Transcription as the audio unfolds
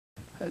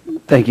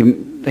Thank you,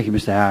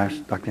 Mr. Harris,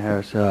 Dr.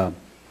 Harris.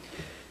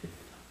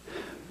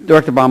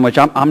 Director Bromwich,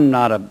 I'm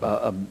not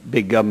a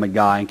big government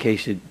guy, in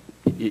case it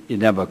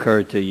never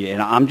occurred to you, and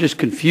I'm just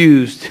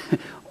confused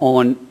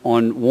on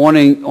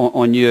wanting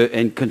on your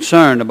and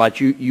concerned about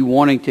you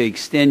wanting to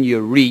extend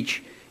your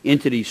reach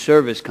into these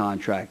service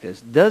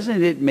contractors.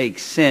 Doesn't it make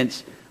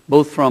sense,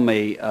 both from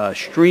a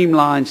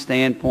streamlined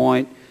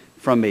standpoint,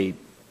 from a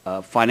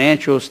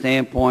financial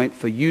standpoint,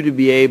 for you to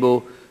be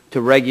able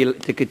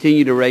to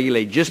continue to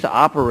regulate just the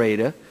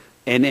operator,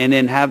 and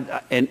then have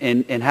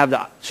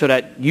the, so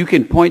that you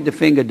can point the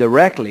finger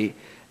directly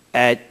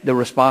at the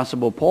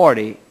responsible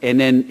party, and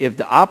then if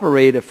the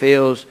operator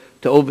fails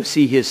to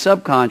oversee his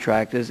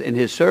subcontractors and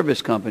his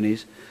service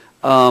companies,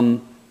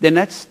 then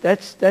that's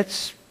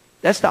the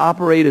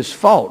operator's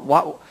fault.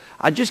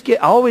 I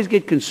always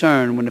get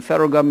concerned when the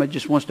federal government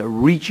just wants to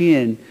reach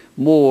in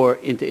more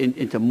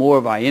into more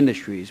of our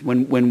industries,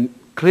 when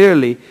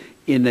clearly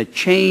in the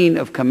chain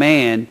of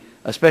command,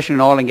 especially in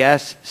the oil and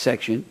gas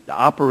section, the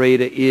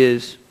operator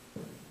is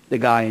the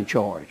guy in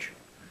charge.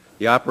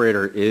 The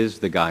operator is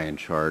the guy in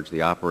charge.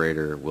 The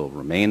operator will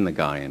remain the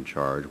guy in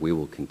charge. We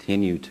will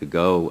continue to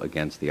go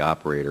against the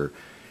operator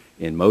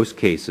in most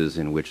cases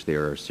in which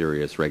there are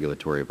serious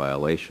regulatory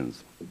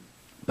violations.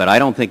 But I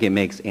don't think it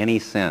makes any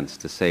sense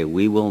to say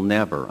we will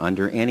never,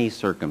 under any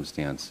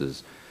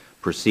circumstances,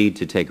 proceed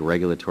to take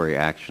regulatory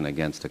action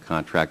against a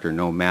contractor,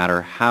 no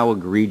matter how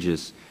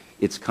egregious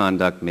its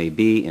conduct may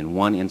be in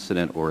one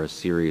incident or a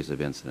series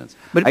of incidents.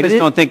 I just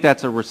don't think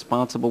that's a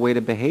responsible way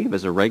to behave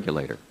as a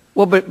regulator.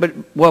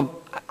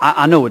 Well,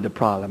 I know what the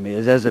problem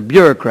is. As a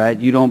bureaucrat,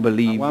 you don't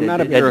believe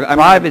that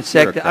private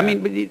sector. I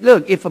mean, but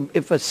look, if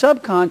a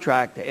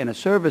subcontractor and a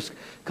service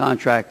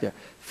contractor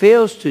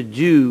fails to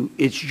do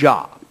its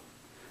job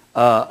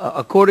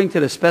according to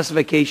the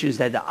specifications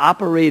that the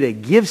operator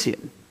gives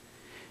him,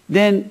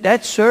 then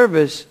that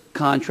service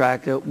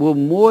contractor will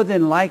more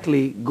than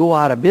likely go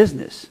out of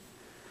business.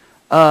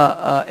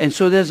 And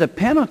so there's a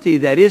penalty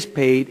that is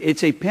paid.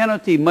 It's a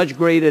penalty much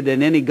greater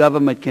than any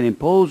government can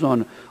impose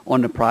on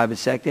the private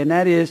sector, and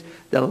that is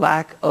the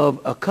lack of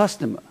a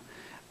customer.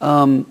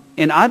 And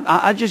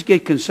I just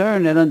get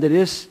concerned that under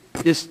this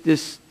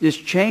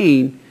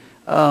chain,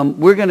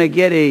 we're going to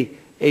get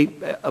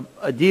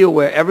a deal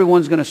where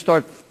everyone's going to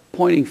start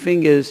pointing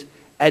fingers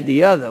at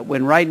the other,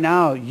 when right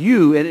now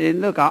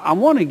and look, I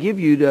want to give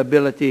you the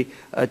ability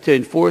to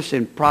enforce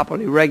and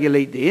properly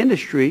regulate the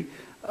industry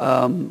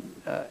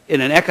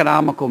in an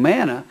economical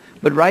manner,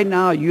 but right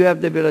now you have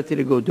the ability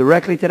to go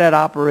directly to that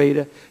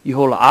operator. You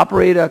hold the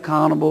operator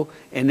accountable,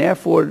 and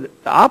therefore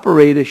the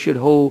operator should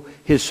hold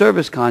his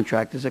service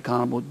contractors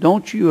accountable.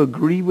 Don't you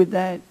agree with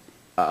that?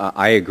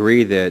 I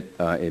agree that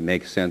it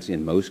makes sense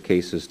in most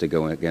cases to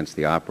go against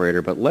the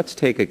operator, but let's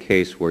take a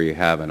case where you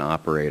have an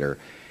operator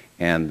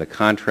and the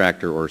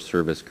contractor or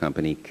service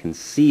company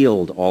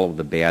concealed all of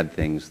the bad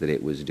things that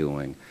it was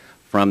doing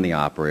from the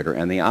operator,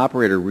 and the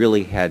operator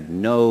really had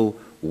no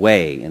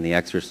way in the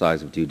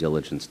exercise of due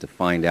diligence to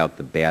find out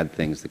the bad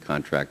things the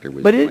contractor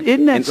was doing. But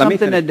isn't that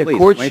something that the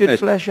court should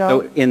flesh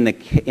out? So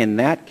in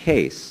that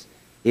case,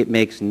 it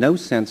makes no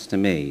sense to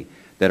me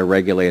that a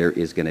regulator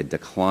is going to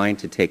decline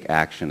to take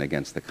action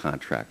against the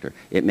contractor.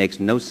 It makes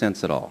no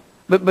sense at all.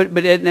 But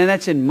and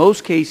that's in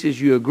most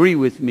cases you agree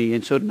with me,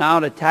 and so now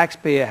the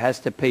taxpayer has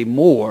to pay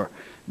more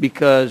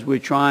because we're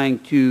trying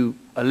to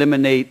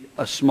eliminate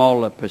a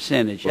smaller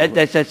percentage. I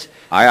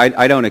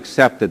don't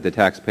accept that the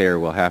taxpayer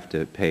will have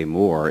to pay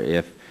more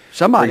if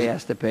somebody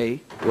has to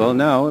pay. Well,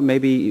 no,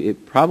 maybe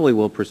it probably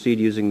will proceed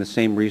using the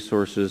same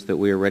resources that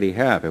we already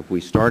have. If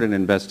we start an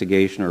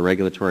investigation or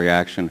regulatory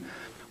action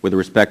with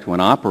respect to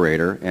an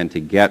operator, and to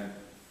get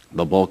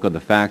the bulk of the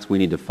facts, we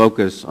need to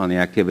focus on the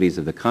activities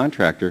of the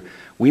contractor.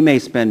 We may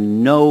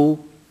spend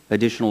no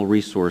additional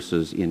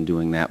resources in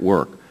doing that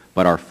work,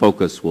 but our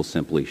focus will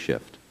simply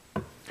shift.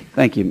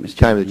 Thank you, Mr.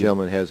 Time of the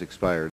gentleman has expired.